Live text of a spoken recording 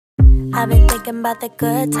I've been thinking about the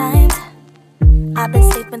good times. I've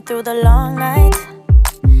been sleeping through the long nights.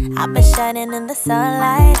 I've been shining in the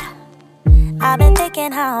sunlight. I've been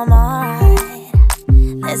thinking how I'm alright.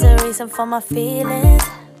 There's a reason for my feelings.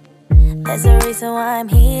 There's a reason why I'm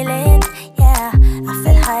healing. Yeah, I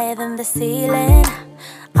feel higher than the ceiling.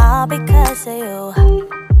 All because of you.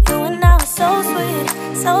 You and I were so sweet,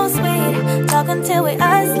 so sweet. Talking till we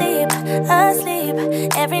asleep, asleep.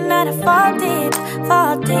 Every night I fall deep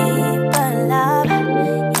but love,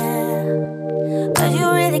 yeah. Cause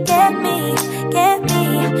you really get me,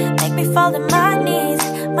 make me fall to my knees,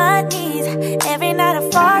 my knees. Every night I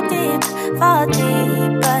fall deep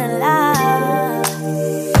but love,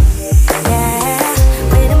 yeah.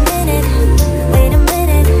 Wait a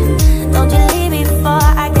minute, don't you leave before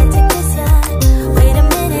I get to kiss ya. Wait a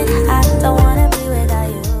minute, I don't wanna be without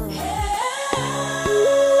you.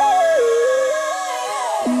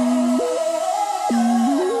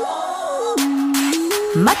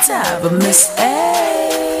 Mataba Miss A.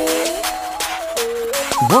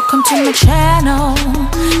 Welcome to my channel.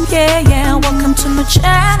 Yeah, welcome to my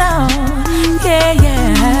channel.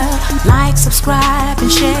 Yeah. Like, subscribe,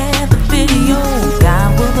 and share the video.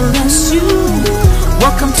 God will bless you.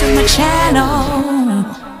 Welcome to my channel.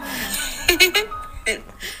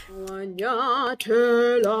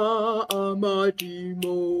 Wanyatela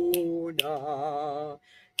amadimona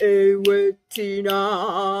ewetina.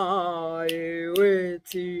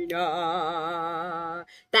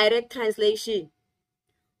 Direct translation: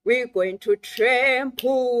 we're going to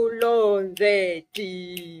trample on the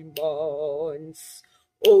demons.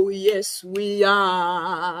 Oh yes we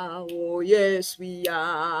are, oh yes we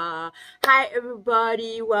are. Hi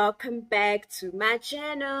everybody, welcome back to my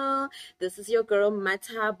channel. This is your girl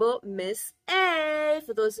Mataba Miss A.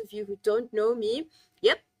 For those of you who don't know me,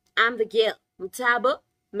 yep, I'm the girl Mataba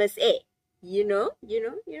Miss A. You know me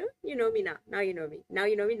now. Now you know me. Now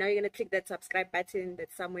you're gonna click that subscribe button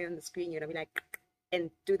that's somewhere on the screen. You're gonna be like, and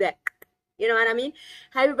do that. You know what I mean?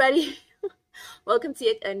 Hi everybody. Welcome to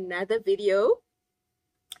yet another video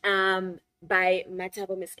by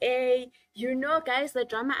Mataba Miss A. You know, guys, the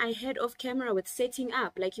drama I had off camera with setting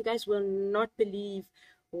up, like, you guys will not believe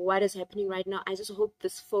what is happening right now. I just hope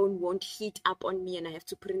this phone won't heat up on me and I have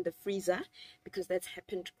to put it in the freezer, because that's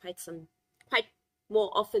happened quite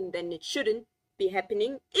more often than it shouldn't be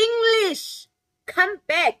happening. English, come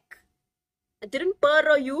back. I didn't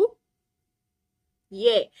borrow you.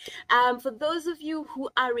 Yeah. For those of you who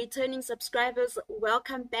are returning subscribers,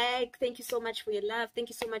 welcome back. Thank you so much for your love. Thank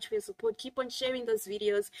you so much for your support. Keep on sharing those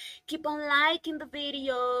videos. Keep on liking the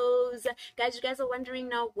videos. Guys, you guys are wondering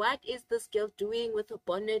now, what is this girl doing with a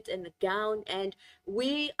bonnet and a gown? And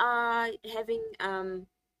we are having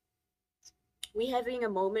a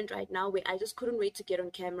moment right now where I just couldn't wait to get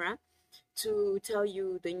on camera to tell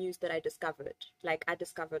you the news that I discovered. Like, I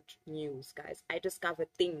discovered news, guys. I discovered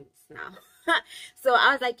things now. So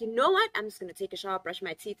I was like, you know what? I'm just gonna take a shower, brush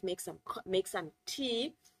my teeth, make some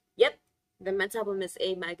tea. Yep, the Mataba Miss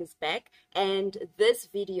A mag is back, and this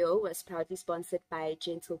video was proudly sponsored by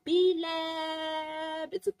Gentle Bee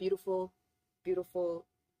Lab. It's a beautiful,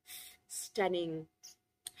 stunning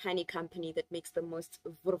honey company that makes the most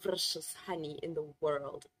delicious honey in the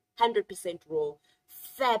world. 100% raw,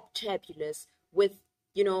 fabulous, with,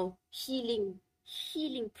 you know, healing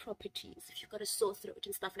properties if you've got a sore throat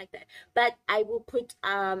and stuff like that. But I will put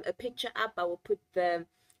a picture up. I will put the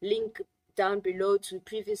link down below to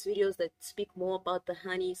previous videos that speak more about the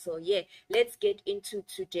honey. So yeah, let's get into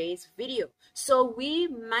today's video. So we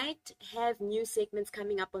might have new segments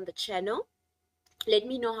coming up on the channel. Let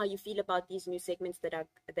me know how you feel about these new segments that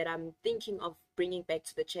I'm thinking of bringing back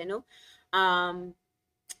to the channel.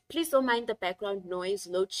 Please don't mind the background noise,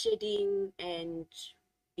 load shedding, and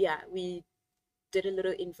yeah, we did a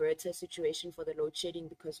little inverter situation for the load shedding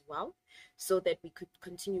because, wow, so that we could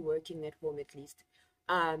continue working at home at least.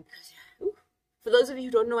 For those of you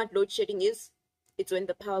who don't know what load shedding is, it's when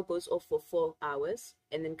the power goes off for 4 hours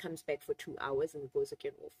and then comes back for 2 hours and goes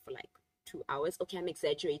again off for like 2 hours. Okay, I'm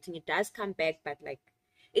exaggerating. It does come back, but like,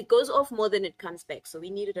 it goes off more than it comes back. So we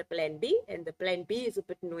needed a plan B, and the plan B is a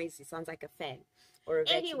bit noisy. Sounds like a fan or a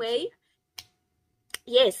vacuum. Anyway,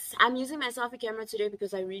 yes, I'm using my selfie camera today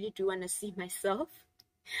because I really do want to see myself.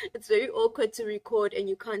 It's very awkward to record and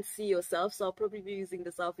you can't see yourself, so I'll probably be using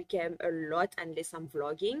the selfie cam a lot unless I'm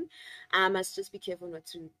vlogging. I must just be careful not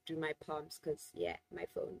to do my palms, because yeah, my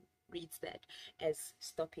phone reads that as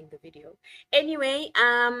stopping the video. Anyway,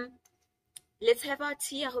 let's have our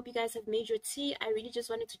tea. I hope you guys have made your tea. I really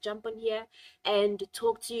just wanted to jump on here and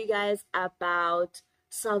talk to you guys about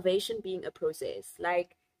salvation being a process.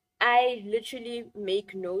 Like, I literally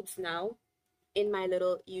make notes now in my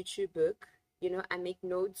little YouTube book. You know, I make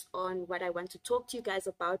notes on what I want to talk to you guys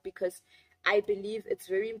about, because I believe it's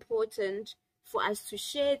very important for us to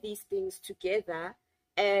share these things together.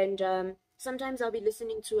 And sometimes I'll be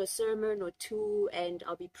listening to a sermon or two, and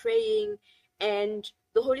I'll be praying, and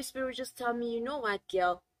the Holy Spirit will just tell me, you know what,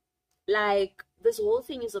 girl, like this whole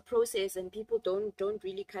thing is a process, and people don't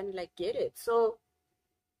really kind of like get it. So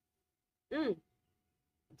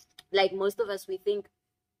like most of us, we think,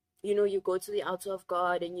 you know, you go to the altar of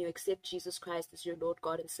God and you accept Jesus Christ as your Lord,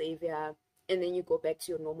 God, and Savior, and then you go back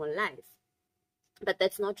to your normal life. But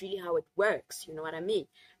that's not really how it works, you know what I mean?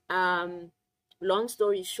 Long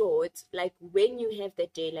story short, like when you have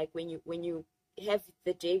that day, like when you have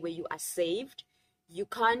the day where you are saved, you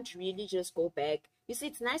can't really just go back. You see,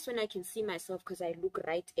 it's nice when I can see myself because I look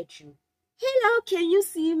right at you. Hello, can you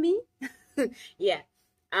see me? Yeah.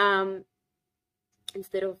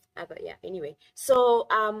 Instead of other, yeah, anyway. So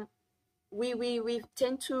we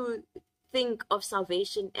tend to think of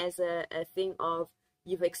salvation as a thing of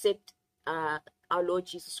you've accepted our Lord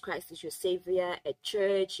Jesus Christ as your Savior at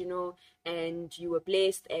church, you know, and you were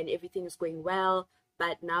blessed and everything is going well,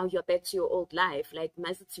 but now you're back to your old life, like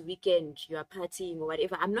Mazati weekend, you are partying or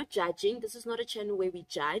whatever. I'm not judging. This is not a channel where we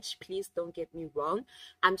judge. Please don't get me wrong.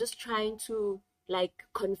 I'm just trying to like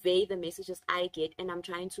convey the messages I get, and I'm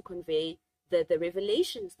trying to convey the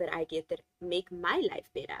revelations that I get that make my life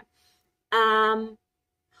better.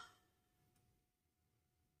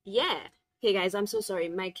 Yeah. Okay, guys, I'm so sorry.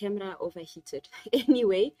 My camera overheated.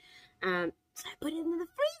 Anyway, so I put it in the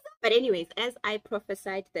freezer. But anyways, as I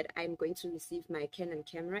prophesied that I'm going to receive my Canon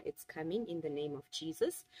camera, it's coming in the name of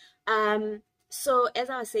Jesus. So as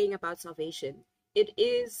I was saying about salvation, it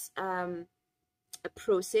is a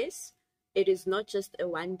process. It is not just a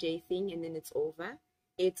one-day thing and then it's over.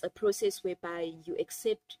 It's a process whereby you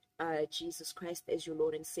accept Jesus Christ as your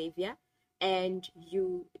Lord and Savior, and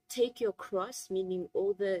you take your cross, meaning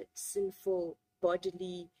all the sinful,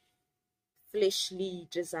 bodily, fleshly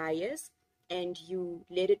desires, and you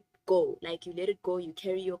let it go. Like you let it go, you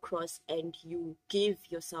carry your cross, and you give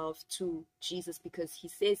yourself to Jesus, because he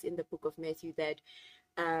says in the book of Matthew that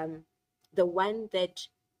the one that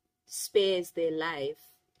spares their life,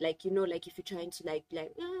 like, you know, like if you're trying to like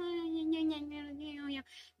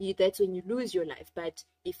that's when you lose your life. But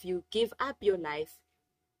if you give up your life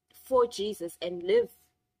for Jesus and live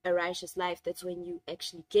a righteous life, that's when you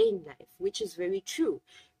actually gain life, which is very true.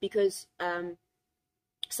 Because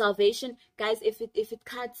salvation, guys, if it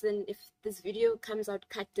cuts, and if this video comes out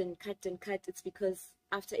cut, it's because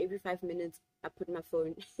after every 5 minutes I put my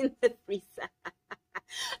phone in the freezer.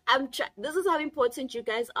 This is how important you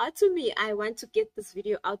guys are to me. I want to get this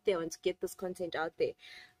video out there. I want to get this content out there.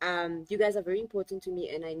 You guys are very important to me,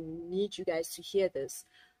 and I need you guys to hear this.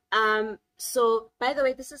 So by the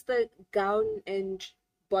way, this is the gown and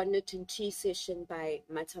bonnet and tea session by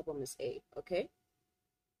Matabo Ms. A. Okay,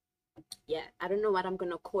 yeah, I don't know what I'm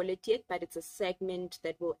gonna call it yet, but it's a segment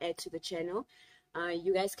that will add to the channel.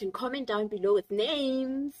 You guys can comment down below with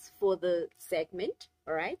names for the segment,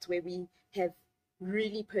 all right, where we have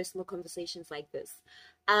really personal conversations like this.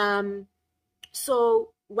 So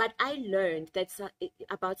what I learned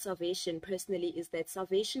about salvation personally is that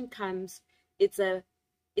salvation comes, it's a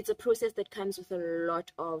process that comes with a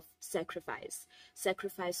lot of sacrifice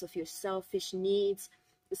of your selfish needs,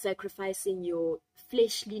 sacrificing your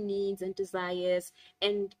fleshly needs and desires,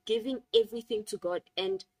 and giving everything to God.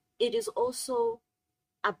 And it is also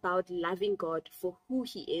about loving God for who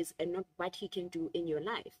he is and not what he can do in your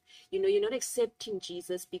life. You know, you're not accepting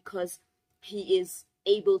Jesus because he is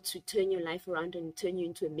able to turn your life around and turn you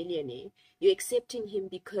into a millionaire. You're accepting him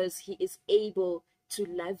because he is able to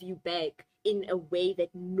love you back in a way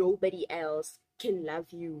that nobody else can love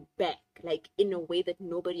you back, like in a way that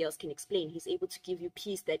nobody else can explain. He's able to give you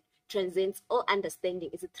peace that transcends all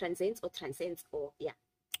understanding. Is it transcends or transcends? Or yeah,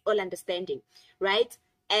 all understanding, right?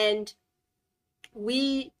 And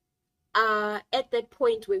we are at that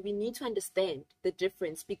point where we need to understand the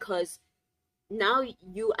difference, because now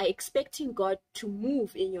you are expecting God to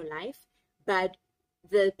move in your life, but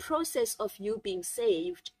the process of you being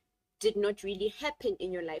saved did not really happen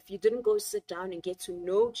in your life. You didn't go sit down and get to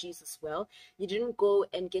know Jesus well. You didn't go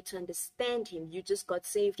and get to understand him. You just got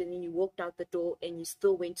saved and then you walked out the door and you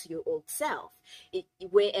still went to your old self.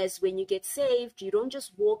 Whereas when you get saved, you don't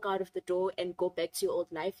just walk out of the door and go back to your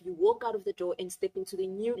old life. You walk out of the door and step into the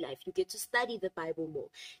new life. You get to study the Bible more.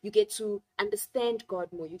 You get to understand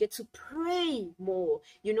God more. You get to pray more.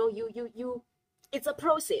 You know, it's a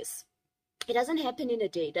process. it doesn't happen in a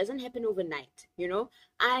day. It doesn't happen overnight.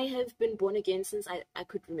 I have been born again since I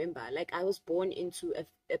could remember. Like, I was born into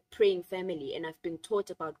a praying family, and I've been taught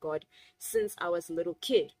about God since I was a little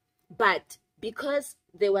kid. But because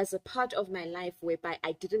there was a part of my life whereby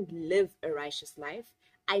I didn't live a righteous life,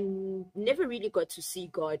 I never really got to see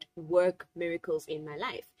God work miracles in my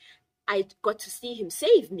life. I got to see him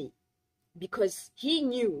save me, because he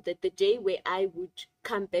knew that the day where I would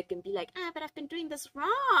come back and be like, but I've been doing this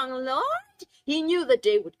wrong, Lord. He knew the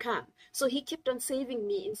day would come. So he kept on saving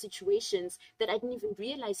me in situations that I didn't even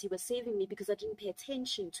realize he was saving me, because I didn't pay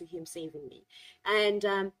attention to him saving me.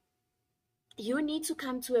 And you need to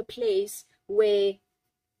come to a place where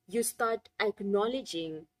you start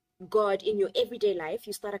acknowledging God in your everyday life.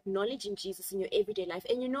 You start acknowledging Jesus in your everyday life,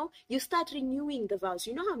 and you start renewing the vows.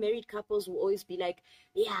 You know how married couples will always be like,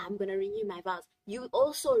 yeah, I'm gonna renew my vows. You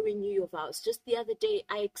also renew your vows. Just the other day,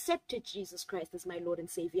 I accepted Jesus Christ as my Lord and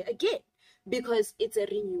Savior again, because it's a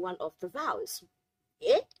renewal of the vows.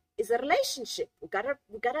 It is a relationship. We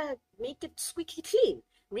gotta make it squeaky clean.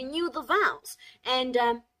 Renew the vows. And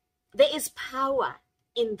there is power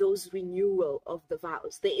in those renewal of the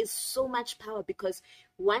vows. There is so much power, because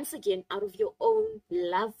once again, out of your own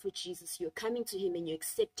love for Jesus, you're coming to him and you're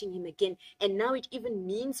accepting him again. And now it even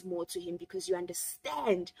means more to him, because you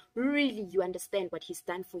understand what he's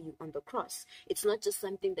done for you on the cross. It's not just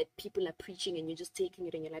something that people are preaching and you're just taking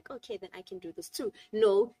it and you're like, okay, then I can do this too.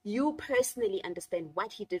 No, you personally understand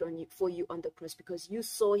what he did for you on the cross, because you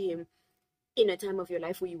saw him in a time of your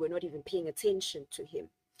life where you were not even paying attention to him.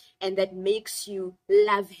 And that makes you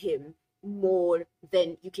love him more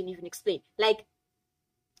than you can even explain. Like,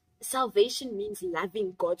 salvation means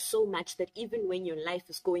loving God so much that even when your life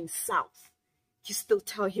is going south, you still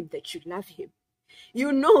tell him that you love him.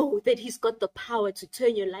 You know that he's got the power to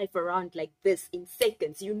turn your life around like this in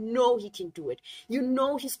seconds. You know he can do it. You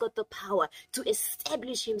know he's got the power to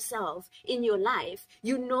establish himself in your life.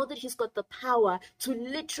 You know that he's got the power to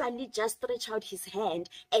literally just stretch out his hand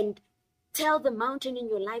and tell the mountain in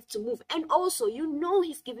your life to move. And also, you know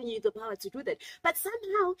he's giving you the power to do that. But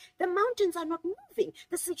somehow, the mountains are not moving.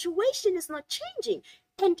 The situation is not changing.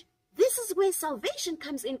 And this is where salvation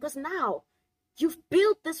comes in, because now you've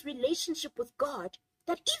built this relationship with God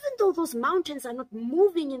that even though those mountains are not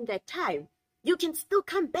moving in that time, you can still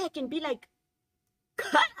come back and be like,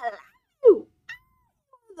 God, I love you.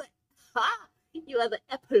 You are the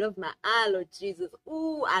apple of my eye, Lord Jesus.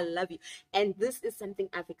 Ooh, I love you. And this is something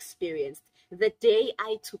I've experienced. The day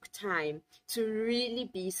I took time to really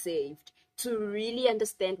be saved, to really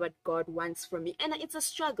understand what God wants from me. And it's a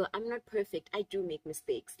struggle. I'm not perfect. I do make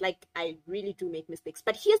mistakes. Like, I really do make mistakes.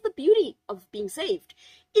 But here's the beauty of being saved.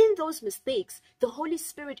 In those mistakes, the Holy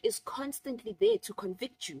Spirit is constantly there to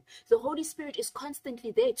convict you. The Holy Spirit is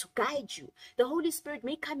constantly there to guide you. The Holy Spirit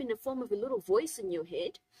may come in the form of a little voice in your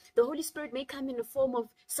head. The Holy Spirit may come in the form of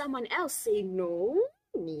someone else saying, no,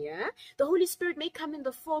 Nia. The Holy Spirit may come in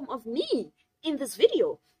the form of me in this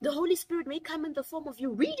video. The Holy Spirit may come in the form of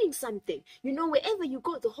you reading something. Wherever you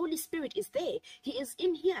go, the Holy Spirit is there. He is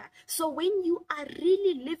in here. So when you are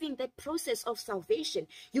really living that process of salvation,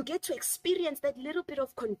 you get to experience that little bit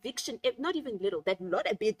of conviction, not even little, that lot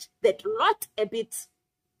a bit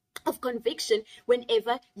of conviction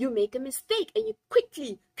whenever you make a mistake, and you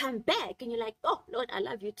quickly come back and you're like, oh Lord, I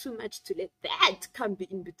love you too much to let that come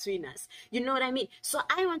in between us. You know what I mean? So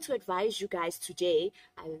I want to advise you guys today,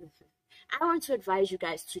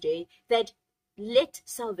 that let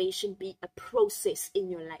salvation be a process in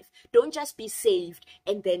your life. Don't just be saved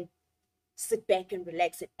and then sit back and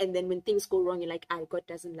relax it, and then when things go wrong, you're like, God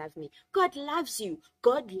doesn't love me. God loves you.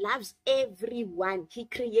 God loves everyone. He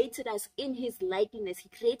created us in his likeness. He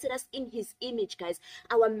created us in his image, guys.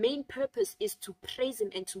 Our main purpose is to praise him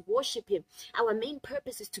and to worship him. Our main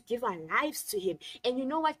purpose is to give our lives to him. And you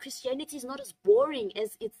know what? Christianity is not as boring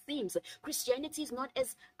as it seems. Christianity is not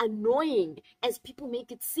as annoying as people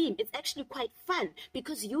make it seem. It's actually quite fun,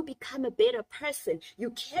 because you become a better person. You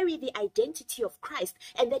carry the identity of Christ,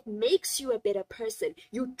 and that makes you a better person.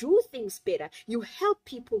 You do things better. You help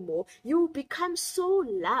people more. You become so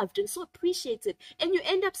loved and so appreciated. And you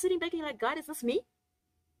end up sitting back and you're like, God, is this me?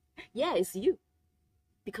 Yeah, it's you.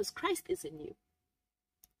 Because Christ is in you.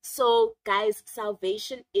 So, guys,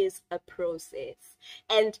 salvation is a process.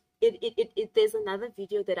 And there's another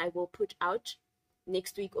video that I will put out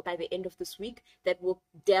next week or by the end of this week that will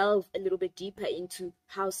delve a little bit deeper into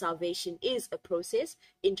how salvation is a process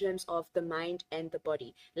in terms of the mind and the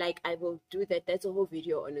body. Like, I will do that. That's a whole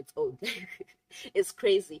video on its own. It's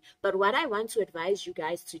crazy. But what I want to advise you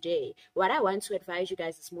guys today, what I want to advise you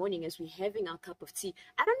guys this morning as we're having our cup of tea,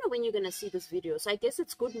 I don't know when you're going to see this video. So I guess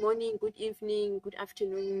it's good morning, good evening, good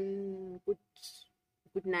afternoon, good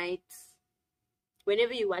night,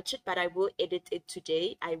 whenever you watch it, but I will edit it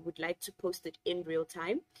today. I would like to post it in real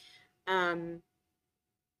time.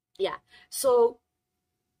 Yeah, so,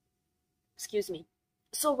 excuse me.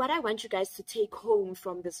 So what I want you guys to take home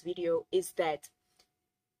from this video is that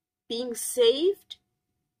being saved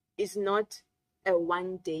is not a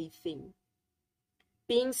one-day thing.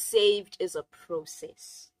 Being saved is a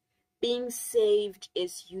process. Being saved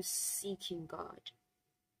is you seeking God.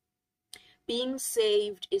 Being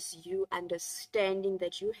saved is you understanding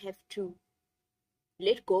that you have to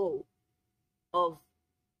let go of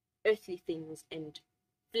earthly things and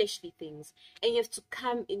fleshly things, and you have to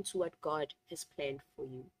come into what God has planned for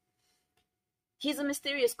you. He's a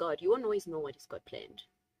mysterious God. You won't always know what He's got planned.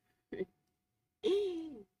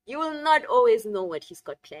 You will not always know what He's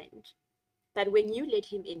got planned. But when you let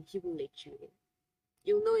Him in, He will let you in.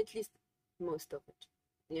 You'll know at least most of it,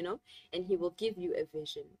 you know, and He will give you a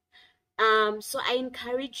vision. So I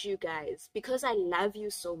encourage you guys, because I love you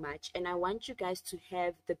so much and I want you guys to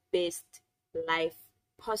have the best life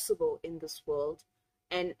possible in this world.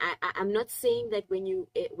 And I'm not saying that when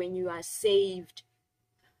you are saved,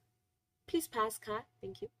 please pass car,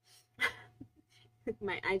 thank you.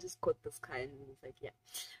 My eye just caught this car and was like, yeah.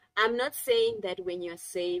 I'm not saying that when you're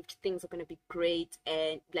saved, things are going to be great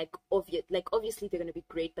and obviously they're going to be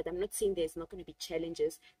great, but I'm not saying there's not going to be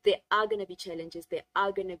challenges. There are going to be challenges. There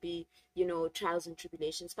are going to be, you know, trials and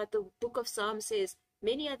tribulations. But the book of Psalms says,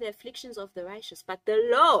 many are the afflictions of the righteous, but the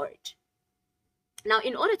Lord. Now,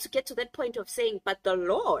 in order to get to that point of saying, but the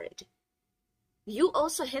Lord, you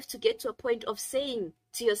also have to get to a point of saying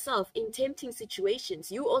to yourself, in tempting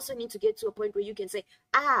situations, you also need to get to a point where you can say,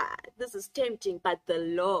 this is tempting, but the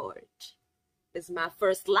Lord is my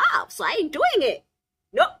first love, so I ain't doing it.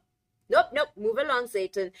 Nope, move along,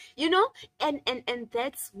 Satan. You know, and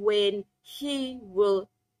that's when He will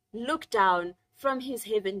look down from His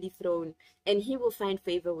heavenly throne and He will find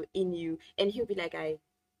favor in you, and He'll be like,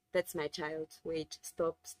 that's my child. Wait,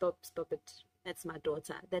 stop it. That's my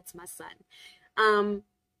daughter. That's my son.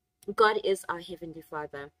 God is our Heavenly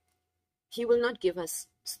Father. He will not give us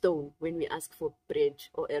stone when we ask for bread,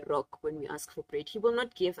 or a rock when we ask for bread. He will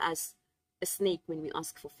not give us a snake when we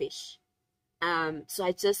ask for fish. So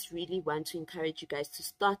I just really want to encourage you guys to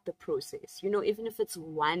start the process. You know, even if it's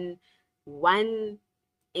one verse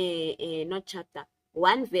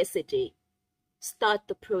a day, start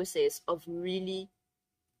the process of really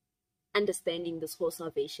understanding this whole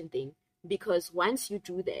salvation thing. Because once you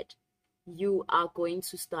do that, you are going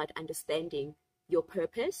to start understanding your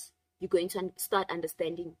purpose. You're going to start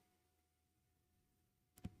understanding.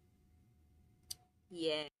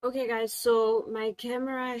 Yeah. Okay, guys, so my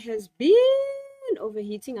camera has been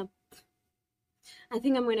overheating up. I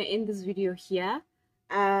think I'm going to end this video here.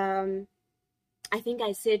 I think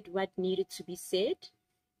I said what needed to be said.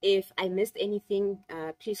 If I missed anything,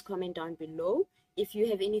 please comment down below. If you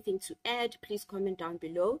have anything to add, please comment down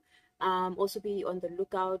below. Also be on the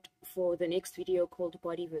lookout for the next video called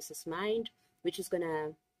Body versus Mind, which is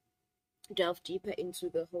gonna delve deeper into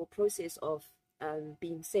the whole process of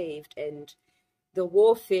being saved and the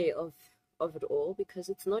warfare of it all, because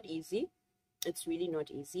it's not easy. It's really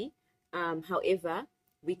not easy. However,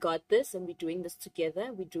 we got this, and we're doing this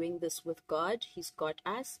together. We're doing this with God. He's got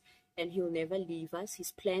us, and He'll never leave us.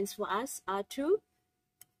 His plans for us are to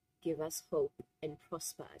give us hope and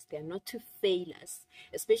prosper us. They are not to fail us,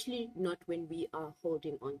 especially not when we are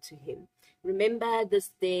holding on to Him. Remember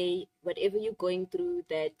this day, whatever you're going through,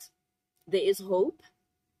 that there is hope.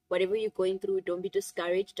 Whatever you're going through, don't be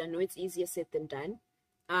discouraged. I know it's easier said than done.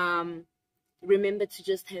 Remember to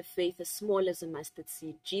just have faith as small as a mustard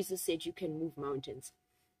seed. Jesus said you can move mountains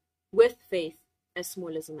with faith as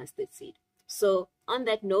small as a mustard seed. So on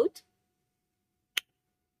that note,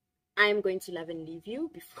 I'm going to love and leave you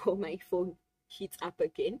before my phone heats up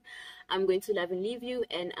again. I'm going to love and leave you,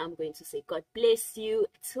 and I'm going to say God bless you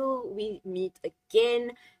till we meet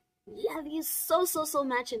again. Love you so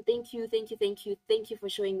much, and thank you for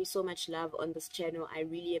showing me so much love on this channel. I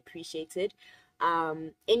really appreciate it.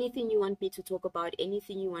 Anything you want me to talk about,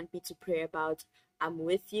 anything you want me to pray about, I'm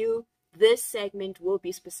with you. This segment will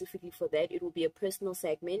be specifically for that. It will be a personal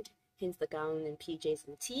segment, hence the gown and PJs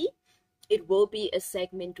and tea. It will be a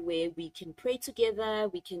segment where we can pray together.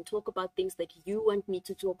 We can talk about things that you want me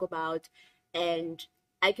to talk about. And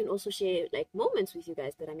I can also share like moments with you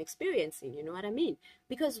guys that I'm experiencing, you know what I mean?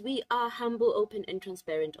 Because we are humble, open, and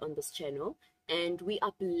transparent on this channel, and we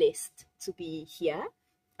are blessed to be here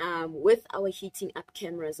with our heating up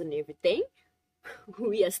cameras and everything.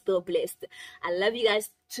 We are still blessed. I love you guys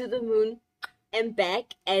to the moon and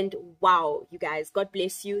back. And wow, you guys, God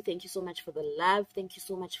bless you. Thank you so much for the love. Thank you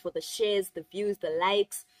so much for the shares, the views, the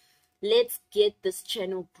likes. Let's get this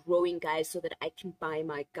channel growing, guys, so that I can buy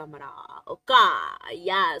my camera. Okay,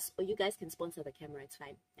 yes. Or you guys can sponsor the camera. It's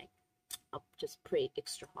fine. Like, I'll just pray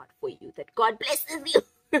extra hard for you that God blesses you.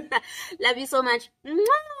 Love you so much.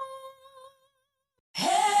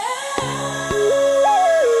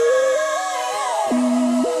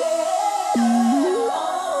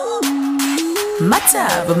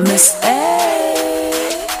 Mataba Miss A.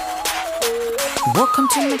 Welcome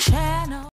to my channel.